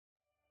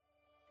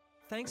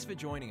Thanks for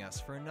joining us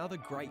for another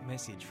great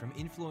message from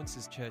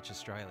Influencers Church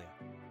Australia.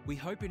 We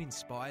hope it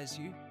inspires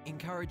you,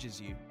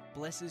 encourages you,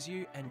 blesses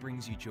you, and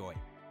brings you joy.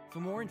 For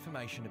more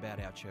information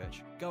about our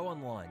church, go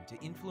online to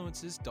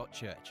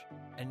influencers.church.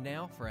 And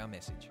now for our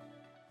message.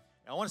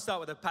 I want to start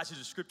with a passage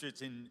of scripture.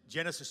 It's in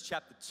Genesis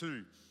chapter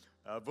 2,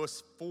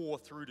 verse 4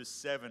 through to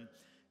 7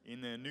 in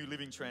the New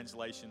Living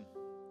Translation.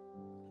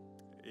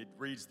 It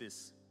reads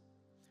this.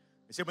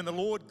 It said, "When the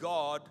Lord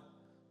God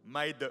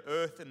made the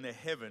earth and the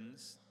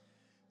heavens,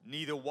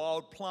 neither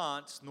wild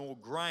plants nor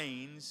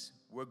grains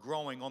were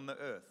growing on the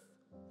earth.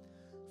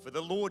 For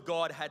the Lord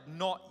God had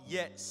not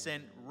yet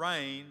sent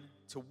rain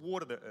to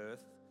water the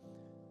earth,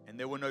 and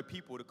there were no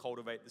people to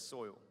cultivate the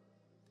soil.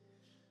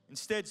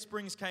 Instead,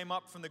 springs came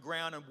up from the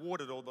ground and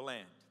watered all the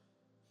land.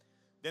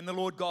 Then the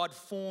Lord God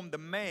formed the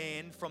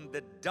man from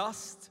the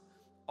dust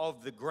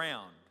of the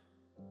ground.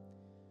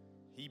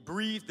 He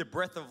breathed the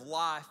breath of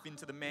life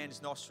into the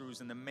man's nostrils,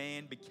 and the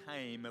man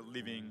became a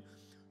living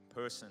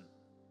person."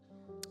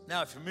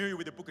 Now, if you're familiar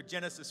with the book of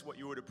Genesis, what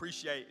you would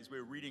appreciate is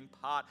we're reading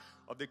part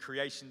of the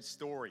creation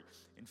story.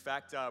 In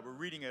fact, we're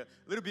reading a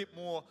little bit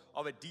more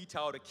of a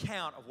detailed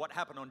account of what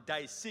happened on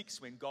day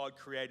 6 when God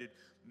created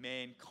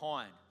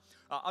mankind.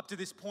 Up to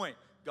this point,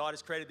 God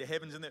has created the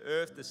heavens and the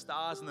earth, the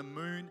stars and the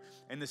moon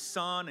and the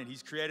sun, and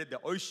He's created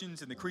the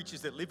oceans and the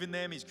creatures that live in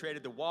them. He's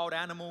created the wild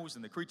animals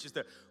and the creatures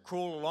that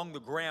crawl along the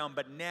ground.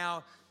 But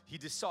now He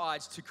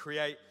decides to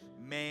create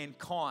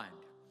mankind.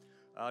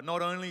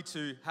 Not only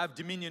to have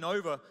dominion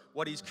over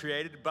what He's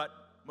created, but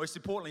most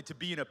importantly, to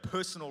be in a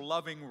personal,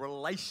 loving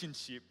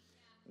relationship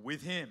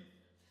with Him.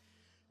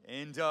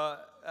 And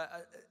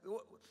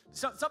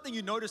something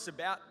you notice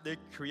about the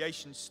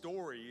creation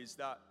story is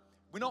that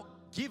we're not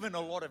given a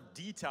lot of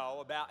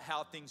detail about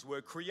how things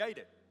were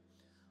created.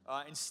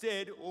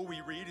 Instead, all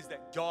we read is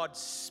that God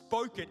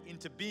spoke it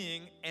into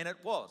being, and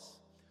it was.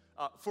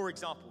 For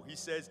example, it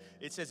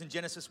says in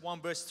Genesis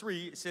 1 verse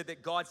 3, it said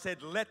that God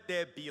said, "Let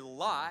there be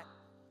light,"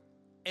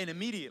 and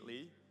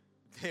immediately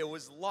there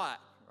was light.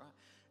 Right?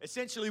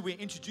 Essentially, we're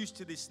introduced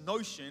to this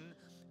notion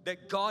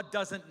that God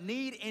doesn't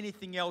need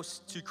anything else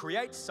to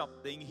create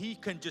something. He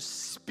can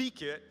just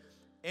speak it,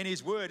 and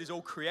His word is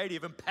all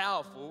creative and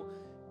powerful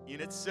in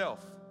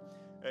itself.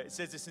 It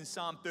says this in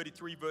Psalm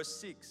 33 verse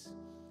 6.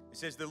 It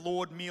says, "The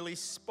Lord merely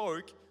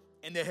spoke,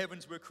 and the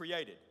heavens were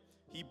created.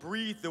 He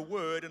breathed the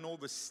word, and all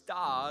the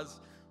stars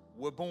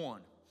were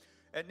born."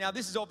 And now,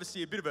 this is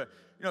obviously a bit of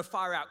a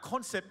far out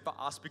concept for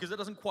us because it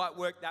doesn't quite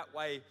work that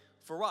way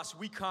for us.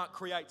 We can't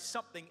create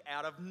something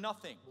out of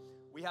nothing.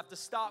 We have to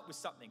start with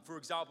something. For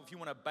example, if you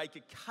want to bake a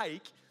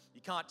cake,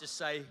 you can't just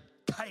say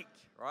cake,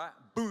 right?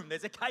 Boom,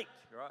 there's a cake,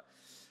 right?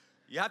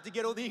 You have to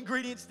get all the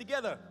ingredients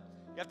together.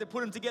 You have to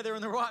put them together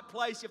in the right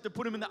place. You have to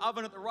put them in the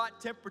oven at the right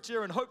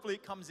temperature, and hopefully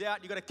it comes out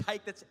and you've got a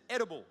cake that's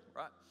edible,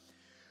 right?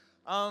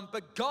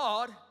 But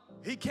God,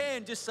 He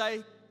can just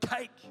say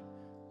cake.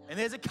 And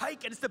there's a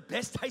cake, and it's the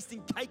best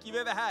tasting cake you've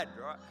ever had,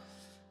 right?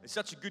 It's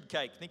such a good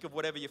cake. Think of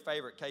whatever your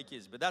favorite cake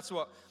is. But that's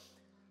what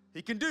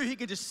He can do. He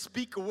can just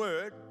speak a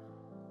word,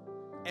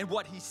 and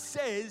what He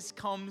says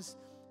comes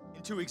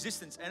into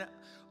existence.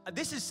 And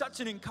this is such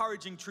an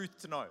encouraging truth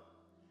to know,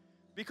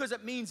 because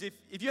it means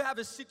if you have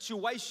a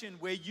situation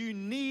where you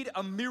need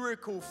a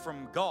miracle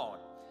from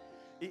God,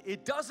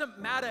 it doesn't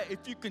matter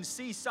if you can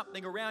see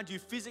something around you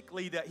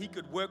physically that He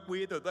could work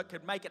with or that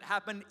could make it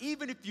happen.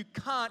 Even if you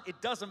can't,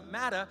 it doesn't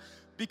matter,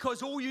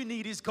 because all you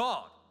need is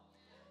God.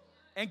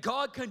 And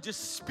God can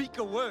just speak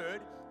a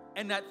word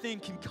and that thing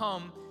can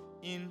come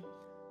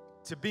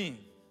into being.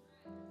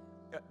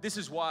 This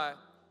is why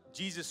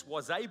Jesus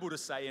was able to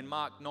say in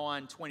Mark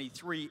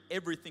 9:23,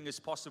 "Everything is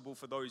possible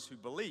for those who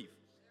believe."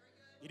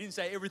 He didn't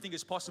say everything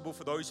is possible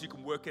for those who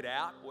can work it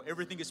out, or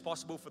everything is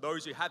possible for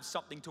those who have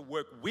something to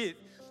work with.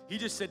 He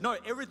just said, no,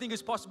 everything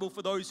is possible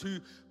for those who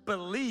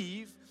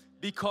believe,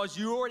 because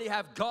you already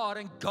have God,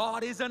 and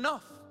God is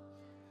enough.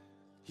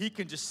 He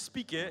can just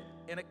speak it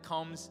and it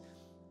comes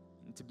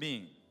into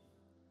being.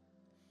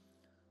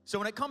 So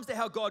when it comes to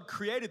how God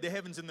created the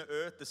heavens and the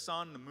earth, the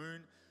sun, the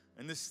moon,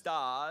 and the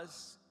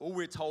stars, all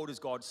we're told is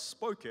God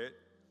spoke it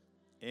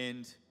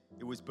and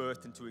it was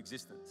birthed into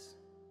existence.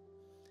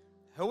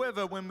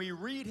 However, when we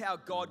read how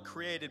God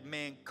created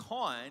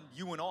mankind,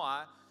 you and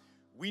I,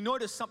 we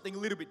notice something a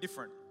little bit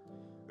different.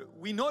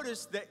 We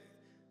notice that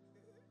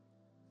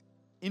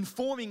in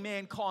forming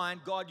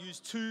mankind, God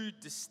used two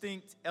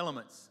distinct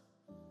elements.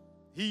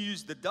 He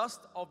used the dust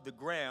of the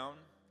ground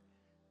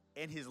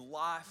and His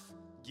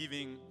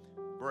life-giving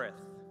breath.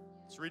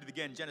 Let's read it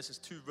again, Genesis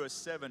 2 verse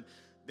 7.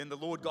 "Then the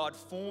Lord God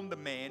formed the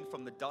man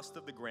from the dust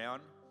of the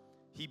ground.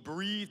 He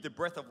breathed the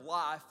breath of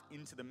life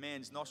into the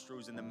man's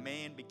nostrils, and the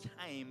man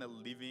became a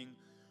living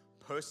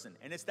person."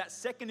 And it's that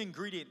second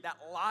ingredient,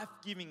 that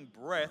life-giving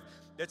breath,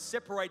 that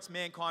separates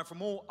mankind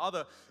from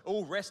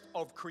all rest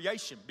of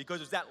creation,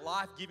 because it's that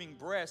life-giving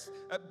breath.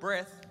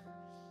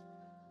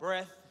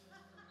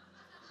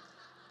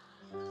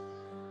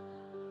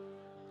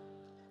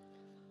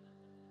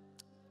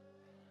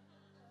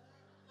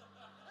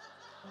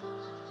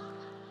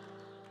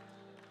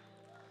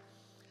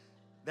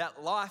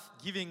 That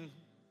life-giving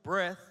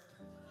breath.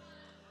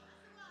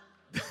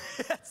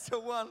 That's the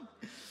one.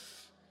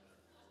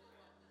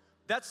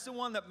 That's the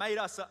one that made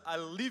us a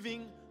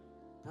living,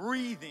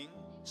 breathing,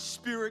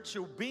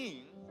 spiritual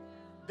being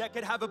that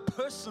could have a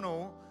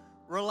personal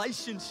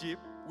relationship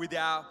with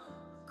our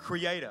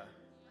Creator.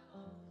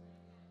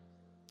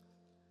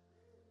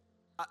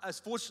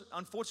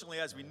 Unfortunately,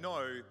 as we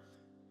know,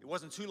 it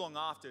wasn't too long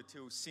after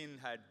till sin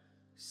had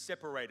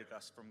separated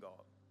us from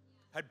God,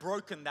 had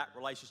broken that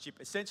relationship.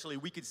 Essentially,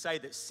 we could say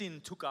that sin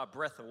took our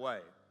breath away.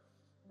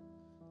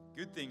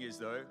 Good thing is,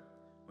 though,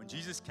 when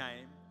Jesus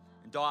came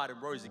and died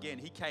and rose again,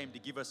 He came to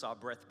give us our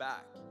breath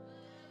back.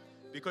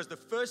 Because the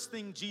first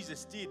thing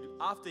Jesus did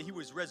after He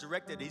was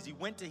resurrected is He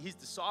went to His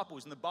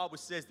disciples, and the Bible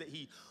says that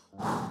He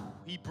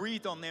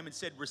breathed on them and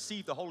said,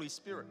 receive the Holy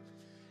Spirit.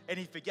 And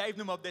He forgave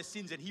them of their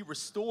sins, and He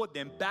restored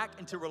them back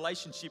into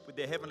relationship with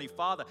their Heavenly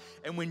Father.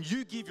 And when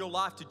you give your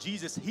life to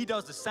Jesus, He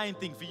does the same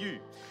thing for you.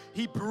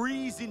 He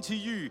breathes into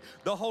you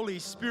the Holy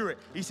Spirit.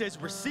 He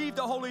says, receive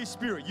the Holy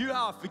Spirit. You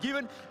are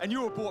forgiven, and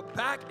you are brought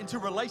back into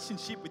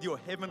relationship with your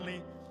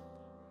Heavenly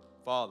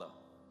Father.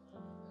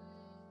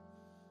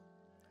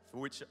 For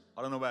which,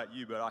 I don't know about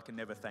you, but I can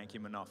never thank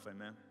Him enough,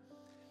 amen.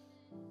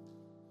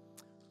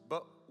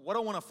 But what I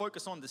want to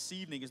focus on this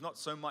evening is not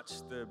so much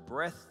the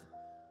breath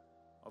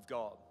of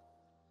God,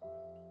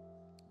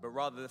 but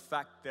rather the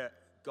fact that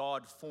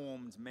God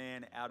formed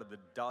man out of the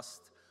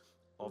dust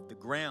of the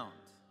ground.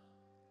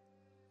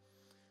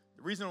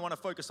 The reason I want to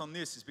focus on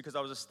this is because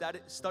I was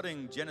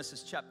studying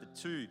Genesis chapter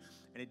 2,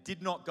 and it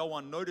did not go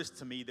unnoticed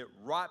to me that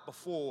right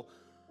before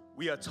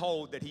we are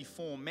told that He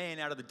formed man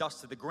out of the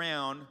dust of the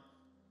ground,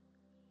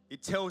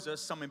 it tells us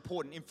some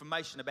important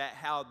information about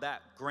how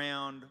that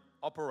ground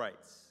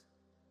operates.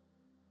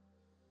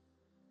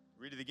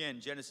 Read it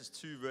again, Genesis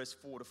 2, verse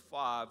 4 to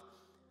 5.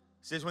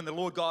 It says, when the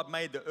Lord God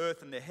made the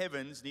earth and the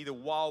heavens, neither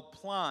wild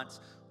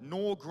plants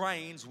nor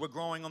grains were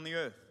growing on the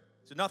earth.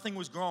 So nothing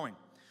was growing.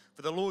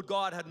 For the Lord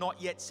God had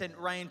not yet sent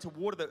rain to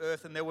water the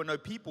earth, and there were no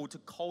people to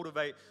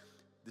cultivate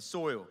the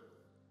soil.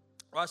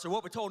 Right, so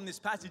what we're told in this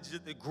passage is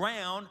that the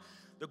ground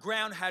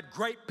had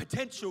great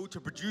potential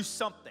to produce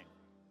something.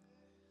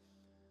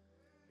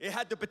 It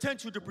had the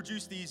potential to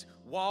produce these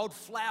wild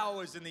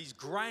flowers and these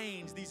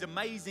grains, these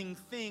amazing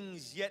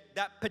things, yet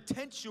that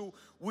potential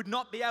would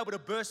not be able to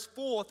burst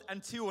forth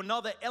until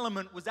another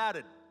element was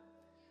added,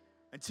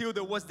 until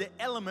there was the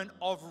element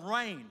of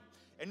rain.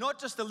 And not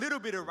just a little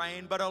bit of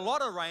rain, but a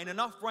lot of rain,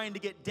 enough rain to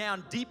get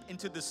down deep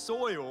into the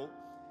soil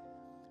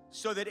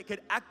so that it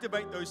could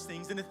activate those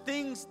things. And the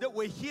things that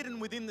were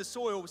hidden within the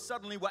soil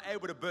suddenly were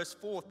able to burst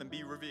forth and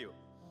be revealed.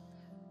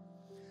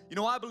 You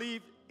know, I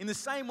believe in the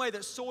same way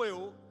that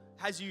soil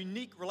has a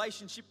unique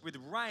relationship with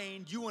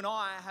rain, you and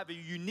I have a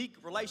unique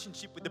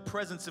relationship with the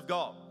presence of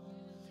God.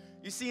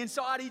 You see,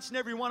 inside each and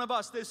every one of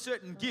us, there's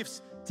certain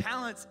gifts,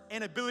 talents,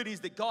 and abilities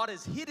that God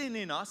has hidden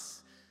in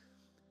us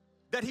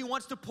that He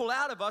wants to pull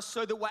out of us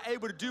so that we're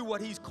able to do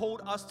what He's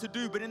called us to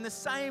do. But in the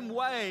same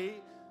way,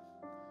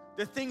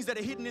 the things that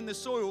are hidden in the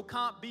soil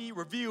can't be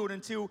revealed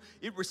until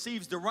it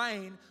receives the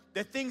rain.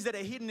 The things that are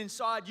hidden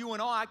inside you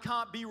and I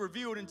can't be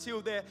revealed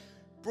until they're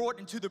brought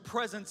into the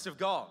presence of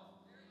God.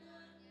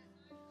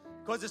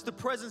 Because it's the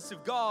presence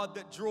of God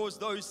that draws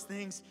those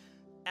things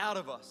out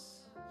of us.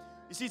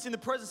 You see, it's in the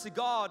presence of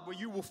God where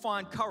you will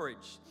find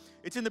courage.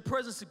 It's in the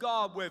presence of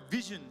God where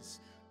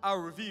visions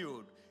are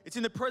revealed. It's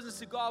in the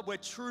presence of God where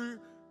true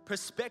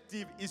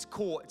perspective is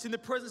caught. It's in the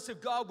presence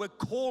of God where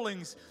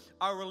callings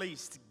are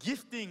released,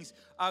 giftings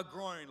are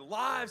grown,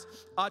 lives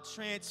are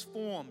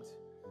transformed.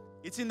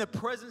 It's in the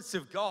presence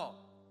of God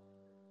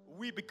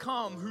we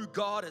become who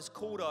God has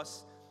called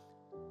us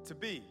to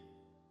be.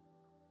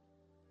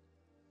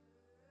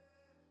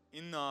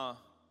 In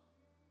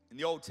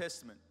the Old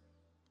Testament,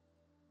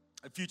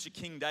 a future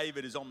King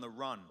David is on the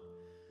run,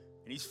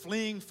 and he's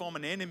fleeing from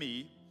an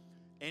enemy,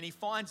 and he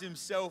finds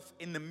himself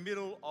in the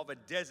middle of a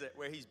desert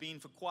where he's been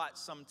for quite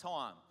some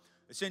time.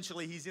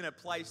 Essentially, he's in a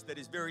place that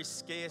is very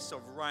scarce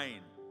of rain.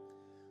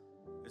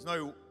 There's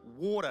no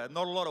water,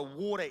 not a lot of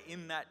water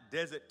in that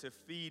desert to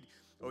feed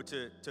or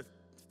to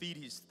feed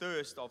his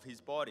thirst of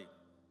his body.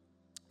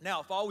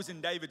 Now, if I was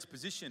in David's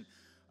position,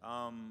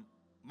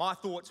 my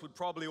thoughts would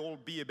probably all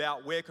be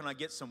about where can I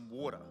get some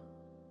water?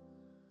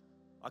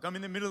 Like, I'm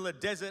in the middle of the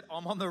desert,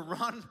 I'm on the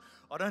run,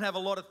 I don't have a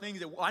lot of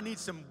things. I need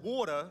some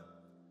water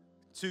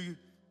to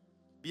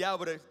be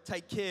able to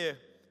take care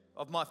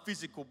of my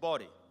physical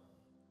body.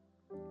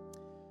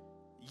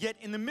 Yet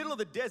in the middle of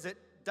the desert,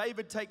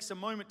 David takes a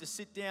moment to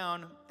sit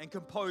down and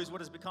compose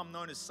what has become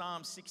known as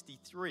Psalm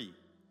 63.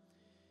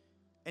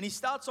 And he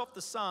starts off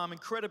the psalm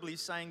incredibly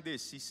saying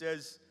this. He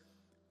says,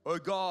 "O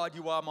God,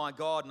 you are my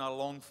God, and I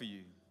long for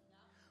you.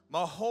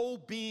 My whole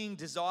being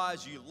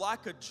desires you.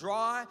 Like a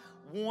dry,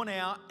 worn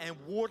out, and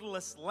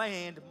waterless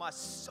land, my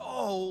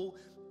soul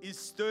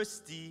is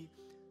thirsty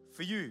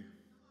for you."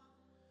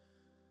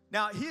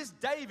 Now, here's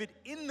David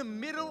in the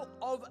middle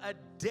of a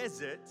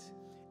desert,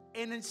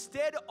 and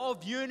instead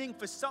of yearning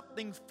for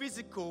something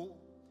physical,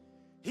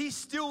 he's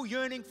still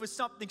yearning for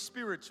something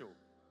spiritual.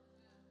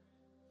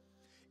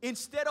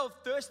 Instead of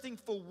thirsting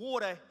for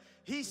water,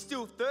 he's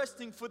still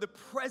thirsting for the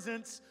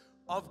presence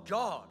of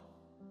God.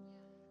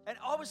 And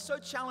I was so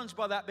challenged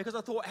by that because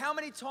I thought, how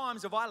many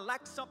times have I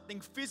lacked something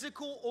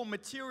physical or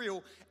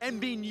material and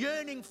been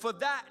yearning for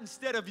that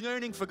instead of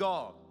yearning for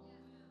God?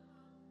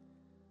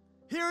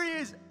 Here he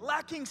is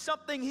lacking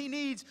something he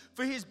needs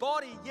for his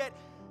body, yet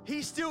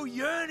he's still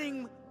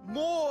yearning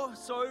more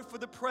so for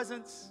the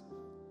presence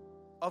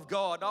of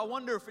God. I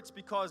wonder if it's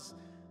because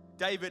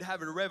David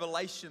had a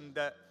revelation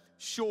that,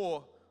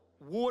 sure,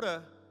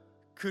 water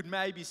could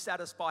maybe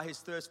satisfy his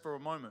thirst for a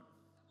moment.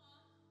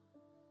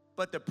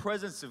 But the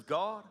presence of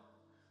God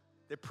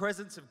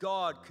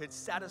could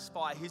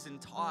satisfy his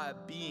entire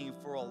being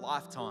for a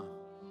lifetime.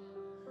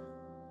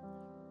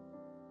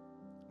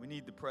 We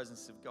need the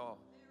presence of God.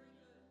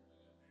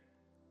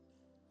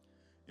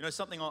 You know,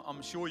 something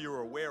I'm sure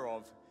you're aware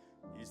of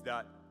is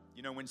that,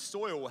 you know, when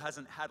soil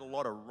hasn't had a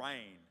lot of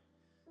rain,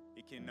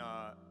 it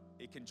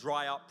can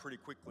dry up pretty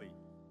quickly.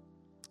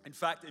 In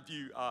fact, if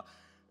you are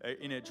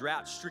in a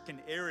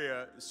drought-stricken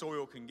area, the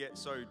soil can get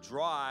so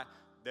dry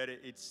that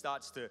it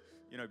starts to,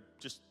 you know,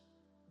 just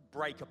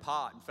break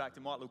apart. In fact,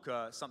 it might look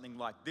something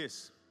like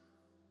this.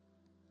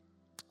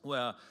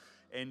 Well,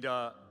 and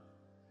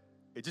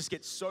it just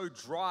gets so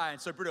dry and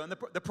so brittle. And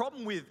the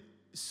problem with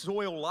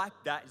soil like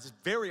that is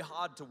very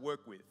hard to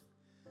work with.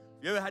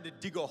 If you ever had to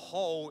dig a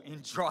hole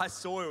in dry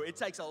soil, it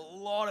takes a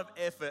lot of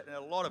effort and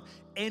a lot of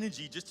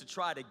energy just to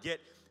try to get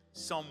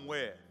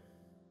somewhere.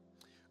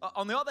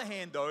 On the other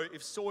hand, though,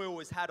 if soil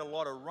has had a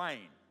lot of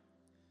rain,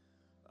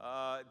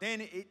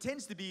 then it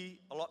tends to be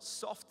a lot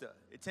softer.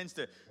 It tends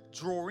to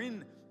draw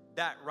in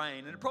that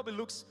rain, and it probably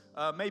looks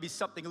maybe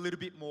something a little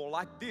bit more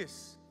like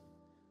this.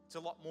 It's a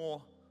lot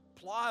more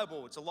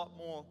pliable. It's a lot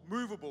more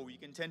movable. You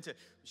can tend to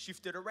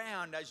shift it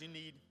around as you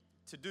need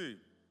to do.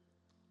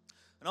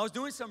 And I was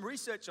doing some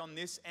research on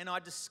this, and I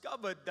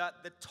discovered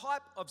that the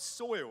type of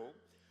soil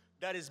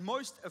that is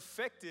most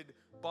affected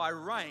by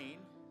rain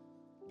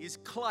is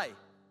clay.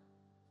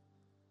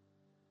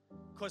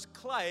 Because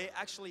clay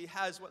actually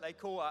has what they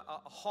call a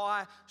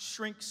high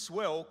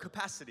shrink-swell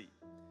capacity.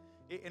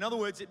 In other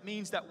words, it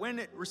means that when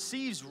it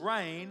receives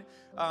rain,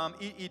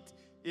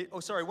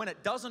 when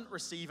it doesn't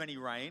receive any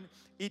rain,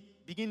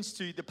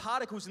 the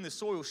particles in the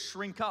soil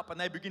shrink up and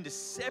they begin to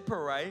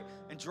separate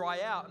and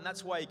dry out, and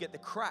that's why you get the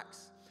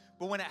cracks.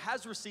 But when it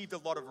has received a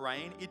lot of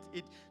rain,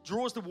 it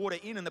draws the water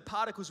in and the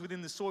particles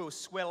within the soil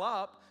swell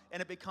up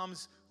and it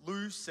becomes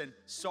loose and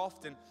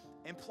soft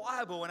and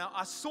pliable. And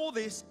I saw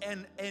this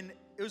and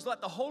it was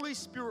like the Holy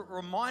Spirit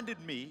reminded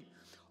me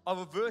of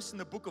a verse in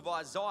the book of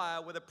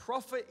Isaiah where the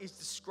prophet is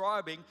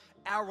describing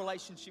our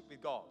relationship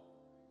with God.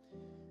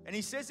 And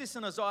he says this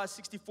in Isaiah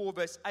 64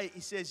 verse 8.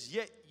 He says,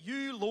 "Yet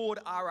you, Lord,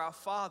 are our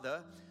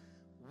Father.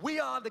 We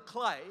are the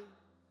clay.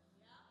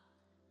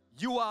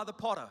 You are the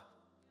potter.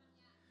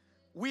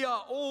 We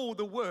are all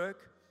the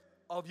work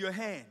of your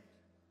hand."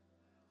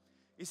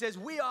 He says,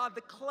 we are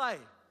the clay.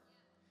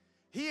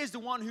 He is the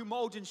one who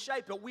molds and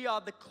shapes, but we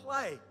are the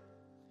clay.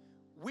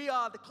 We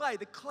are the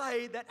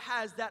clay that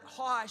has that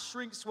high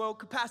shrink swell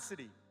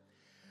capacity.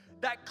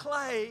 That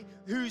clay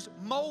whose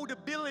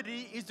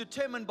moldability is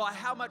determined by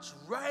how much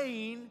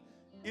rain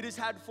it has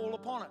had fall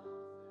upon it.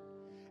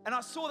 And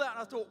I saw that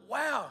and I thought,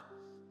 wow,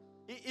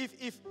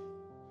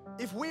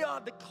 if we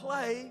are the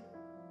clay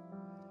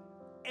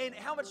and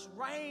how much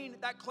rain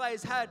that clay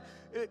has had,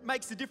 it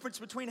makes the difference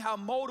between how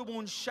moldable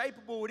and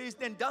shapeable it is,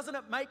 then doesn't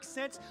it make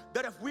sense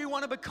that if we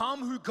want to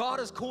become who God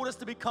has called us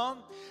to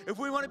become, if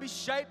we want to be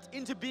shaped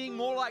into being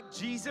more like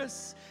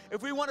Jesus,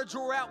 if we want to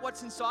draw out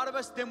what's inside of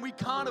us, then we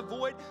can't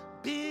avoid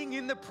being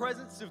in the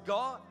presence of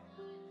God.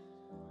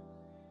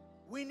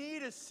 We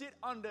need to sit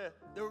under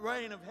the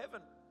rain of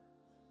heaven.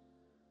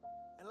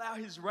 Allow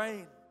His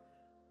rain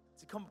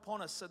to come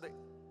upon us so that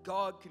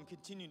God can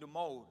continue to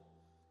mold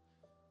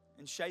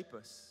and shape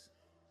us.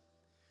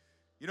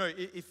 You know,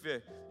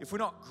 if we're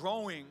not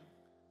growing,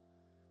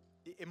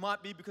 it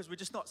might be because we're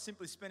just not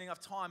simply spending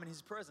enough time in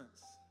His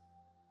presence.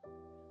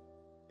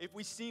 If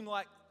we seem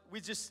like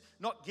we're just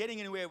not getting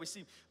anywhere, we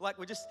seem like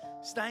we're just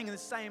staying in the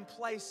same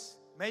place,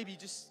 maybe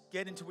just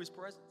get into His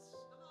presence.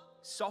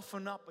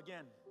 Soften up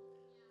again.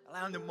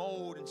 Allow Him to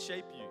mold and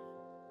shape you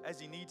as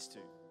He needs to.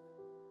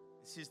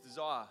 It's His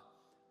desire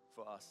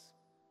for us.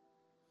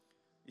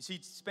 You see,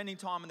 spending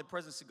time in the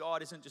presence of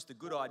God isn't just a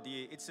good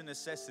idea, it's a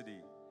necessity.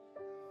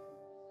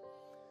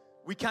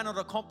 We cannot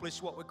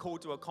accomplish what we're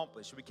called to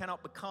accomplish. We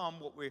cannot become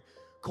what we're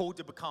called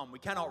to become. We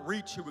cannot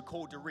reach who we're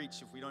called to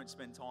reach if we don't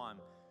spend time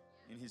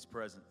in His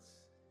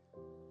presence.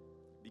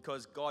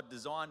 Because God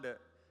designed it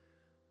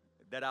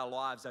that our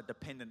lives are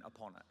dependent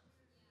upon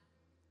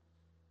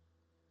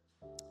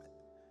it.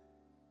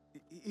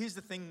 Here's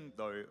the thing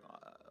though,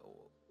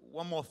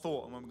 one more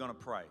thought and we're going to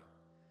pray.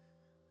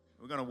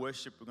 We're going to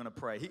worship, we're going to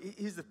pray.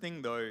 Here's the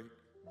thing though,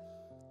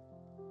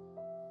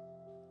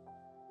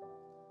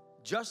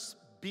 just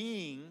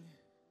being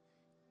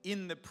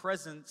in the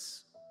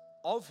presence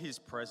of His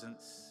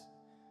presence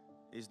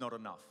is not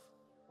enough.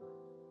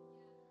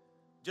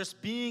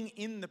 Just being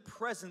in the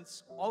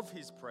presence of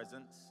His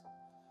presence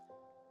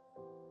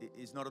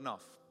is not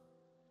enough.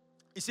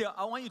 You see,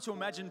 I want you to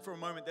imagine for a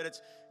moment that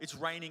it's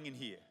raining in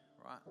here,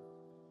 right?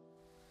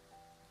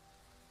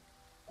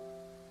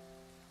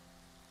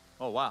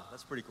 Oh, wow,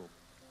 that's pretty cool.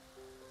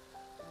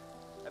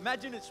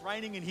 Imagine it's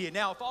raining in here.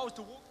 Now, if I was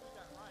to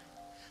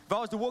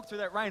walk through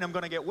that rain, I'm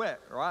going to get wet,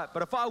 right?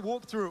 But if I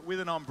walk through it with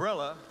an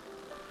umbrella,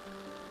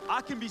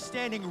 I can be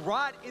standing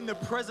right in the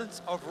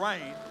presence of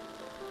rain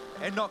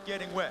and not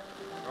getting wet,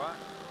 right?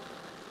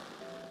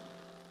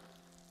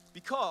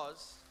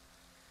 Because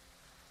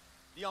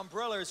the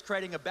umbrella is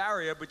creating a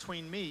barrier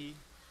between me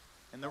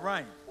and the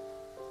rain.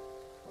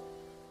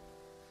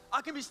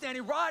 I can be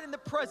standing right in the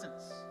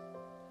presence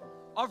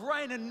of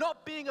rain and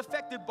not being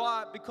affected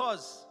by it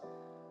because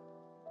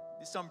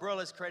this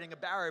umbrella is creating a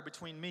barrier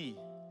between me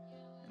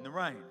and the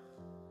rain.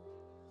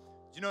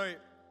 You know,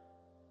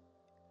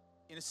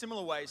 in a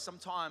similar way,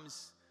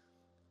 sometimes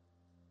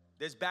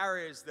there's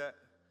barriers that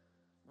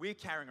we're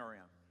carrying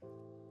around.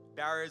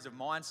 Barriers of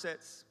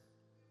mindsets,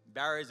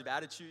 barriers of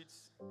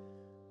attitudes,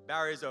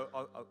 barriers of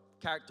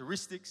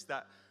characteristics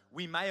that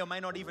we may or may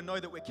not even know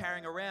that we're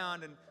carrying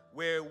around, and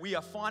where we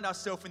find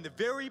ourselves in the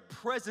very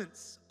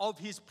presence of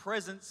His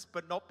presence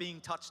but not being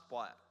touched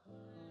by it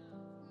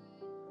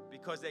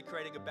because they're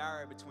creating a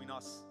barrier between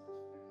us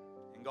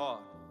and God.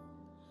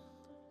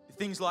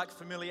 Things like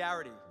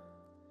familiarity,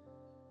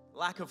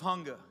 lack of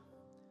hunger,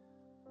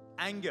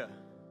 anger,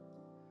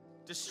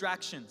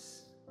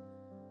 distractions,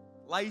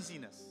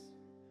 laziness,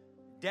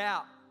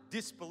 doubt,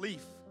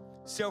 disbelief,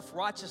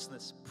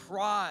 self-righteousness,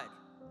 pride,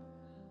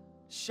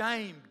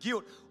 shame,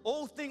 guilt,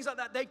 all things like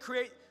that, they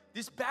create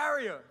this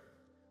barrier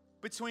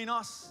between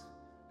us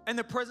and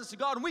the presence of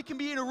God. And we can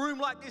be in a room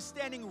like this,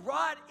 standing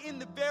right in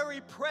the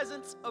very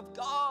presence of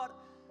God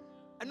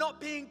and not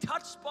being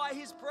touched by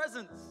His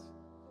presence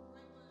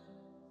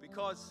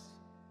because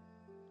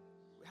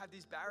we have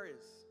these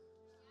barriers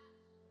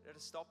that are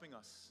stopping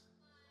us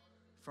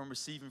from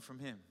receiving from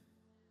Him.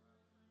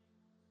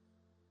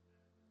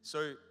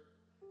 So,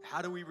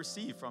 how do we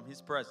receive from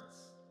His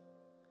presence?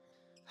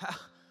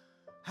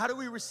 How do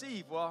we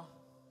receive? Well,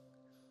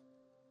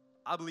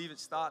 I believe it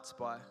starts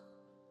by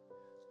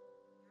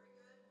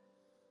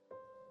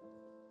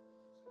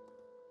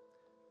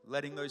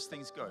letting those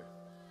things go.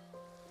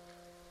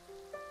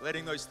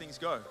 Letting those things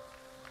go.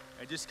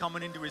 And just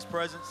coming into His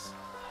presence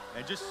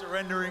and just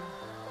surrendering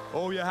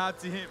all you have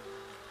to Him.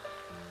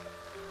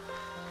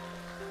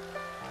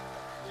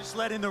 Just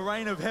letting the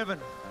rain of heaven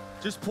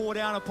just pour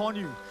down upon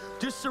you.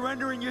 Just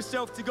surrendering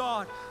yourself to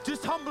God.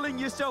 Just humbling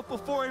yourself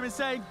before Him and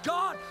saying,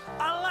 God,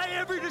 I lay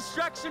every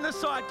distraction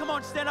aside. Come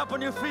on, stand up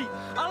on your feet.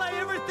 I lay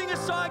everything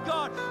aside,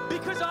 God,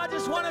 because I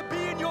just want to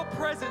be in your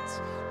presence.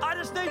 I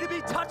just need to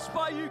be touched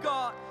by you,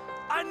 God.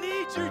 I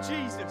need you,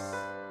 Jesus.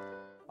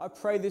 I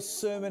pray this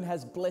sermon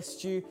has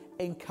blessed you,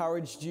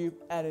 encouraged you,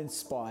 and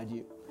inspired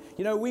you.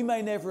 You know, we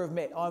may never have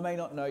met. I may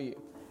not know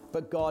you,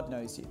 but God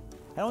knows you.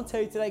 And I want to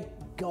tell you today,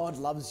 God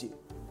loves you.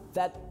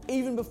 That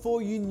even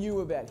before you knew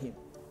about Him,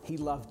 He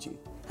loved you.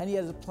 And He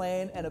has a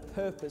plan and a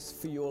purpose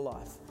for your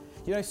life.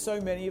 You know, so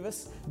many of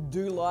us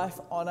do life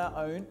on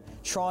our own,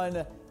 trying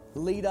to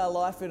lead our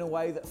life in a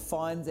way that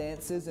finds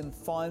answers and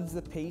finds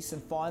the peace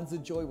and finds the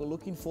joy we're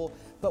looking for,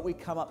 but we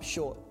come up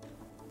short.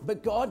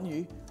 But God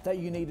knew that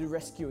you needed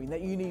rescuing,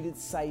 that you needed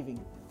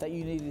saving, that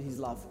you needed His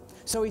love.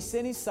 So He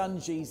sent His Son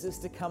Jesus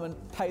to come and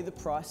pay the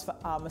price for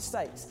our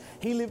mistakes.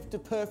 He lived a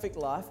perfect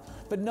life,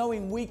 but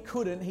knowing we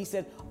couldn't, He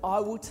said, I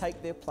will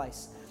take their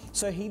place.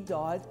 So He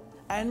died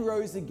and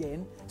rose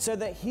again so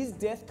that His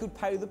death could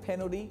pay the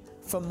penalty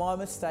for my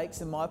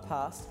mistakes and my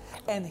past,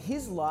 and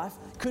His life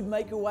could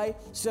make a way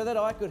so that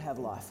I could have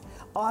life.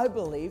 I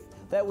believe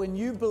that when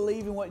you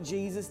believe in what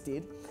Jesus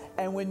did,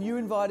 and when you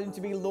invite Him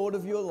to be Lord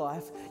of your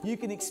life, you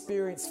can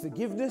experience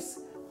forgiveness,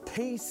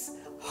 peace,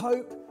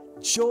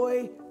 hope,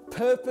 joy,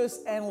 purpose,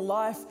 and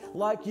life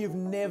like you've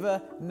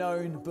never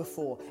known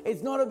before.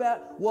 It's not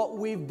about what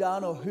we've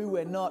done or who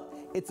we're not.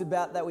 It's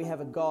about that we have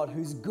a God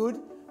who's good,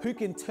 who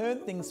can turn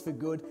things for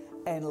good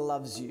and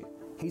loves you.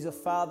 He's a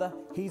father,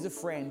 He's a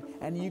friend,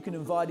 and you can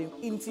invite Him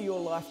into your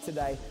life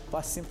today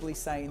by simply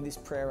saying this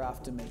prayer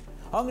after me.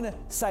 I'm going to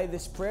say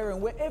this prayer, and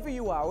wherever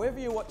you are, wherever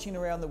you're watching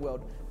around the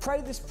world,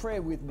 pray this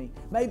prayer with me.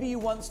 Maybe you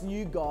once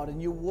knew God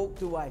and you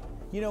walked away.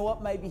 You know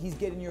what? Maybe He's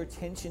getting your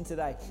attention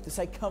today to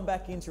say, come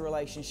back into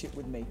relationship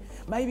with me.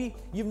 Maybe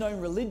you've known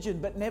religion,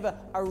 but never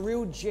a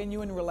real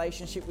genuine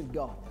relationship with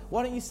God.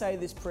 Why don't you say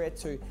this prayer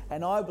too?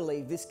 And I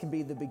believe this can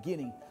be the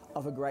beginning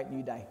of a great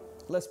new day.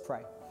 Let's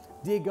pray.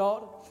 Dear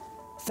God,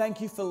 thank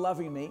you for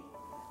loving me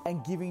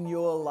and giving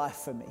your life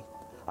for me.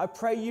 I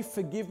pray you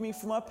forgive me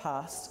for my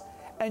past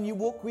and you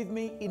walk with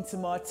me into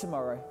my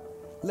tomorrow.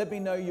 Let me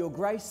know your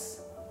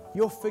grace,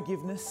 your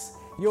forgiveness,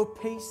 your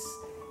peace,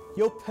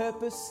 your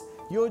purpose,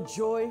 your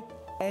joy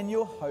and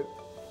your hope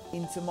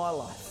into my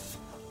life.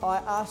 I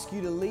ask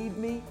you to lead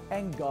me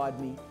and guide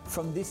me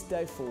from this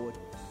day forward.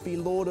 Be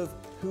Lord of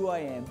who I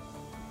am.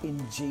 In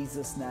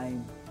Jesus'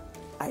 name,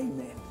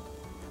 amen.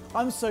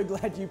 I'm so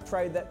glad you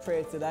prayed that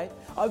prayer today.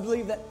 I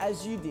believe that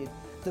as you did,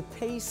 the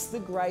peace, the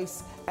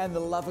grace, and the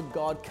love of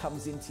God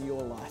comes into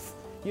your life.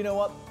 you know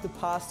what? The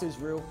past is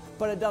real,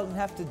 but it doesn't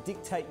have to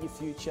dictate your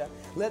future.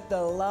 Let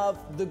the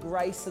love, the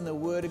grace, and the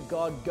Word of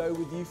God go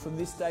with you from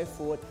this day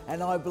forward,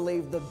 and I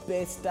believe the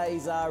best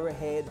days are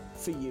ahead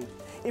for you.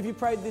 If you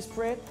prayed this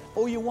prayer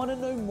or you want to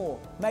know more,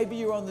 maybe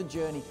you're on the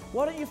journey,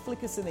 why don't you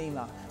flick us an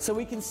email so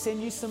we can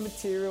send you some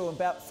material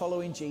about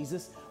following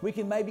Jesus. We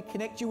can maybe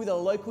connect you with a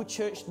local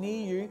church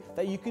near you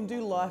that you can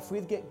do life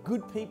with, get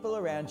good people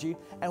around you,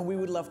 and we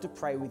would love to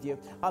pray with you.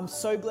 I'm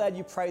so glad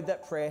you prayed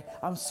that prayer.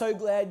 I'm so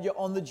glad you're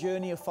on the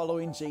journey of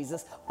following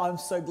Jesus. I'm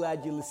so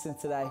glad you listened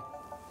today.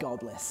 God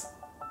bless.